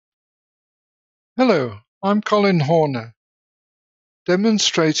Hello, I'm Colin Horner,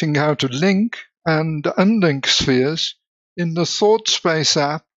 demonstrating how to link and unlink spheres in the Thortspace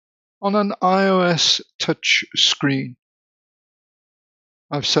app on an iOS touch screen.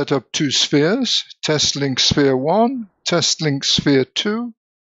 I've set up two spheres, TestLink Sphere 1, TestLink Sphere 2,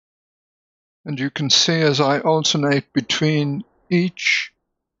 and you can see as I alternate between each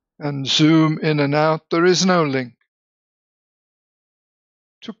and zoom in and out, there is no link.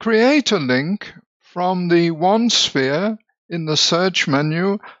 To create a link from the one sphere in the search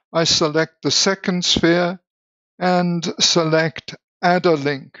menu, I select the second sphere and select Add a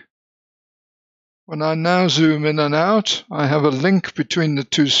Link. When I now zoom in and out, I have a link between the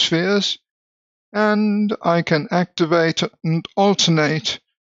two spheres, and I can activate and alternate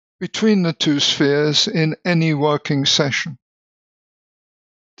between the two spheres in any working session.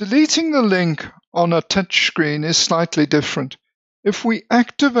 Deleting the link on a touch screen is slightly different. If we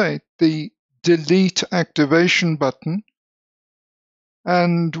activate the Delete Activation button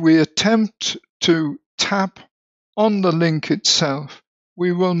and we attempt to tap on the link itself,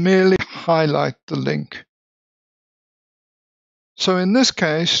 we will merely highlight the link. So in this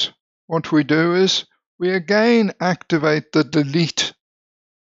case, what we do is we again activate the Delete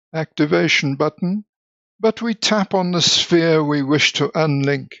Activation button, but we tap on the sphere we wish to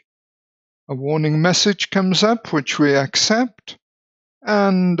unlink. A warning message comes up, which we accept,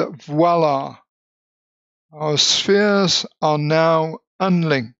 and voila! Our spheres are now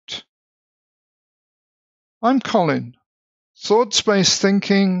unlinked. I'm Colin. Thought-space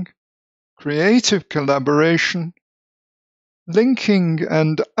thinking, creative collaboration, linking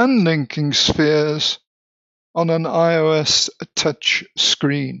and unlinking spheres on an iOS touch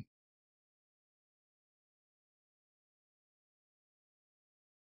screen.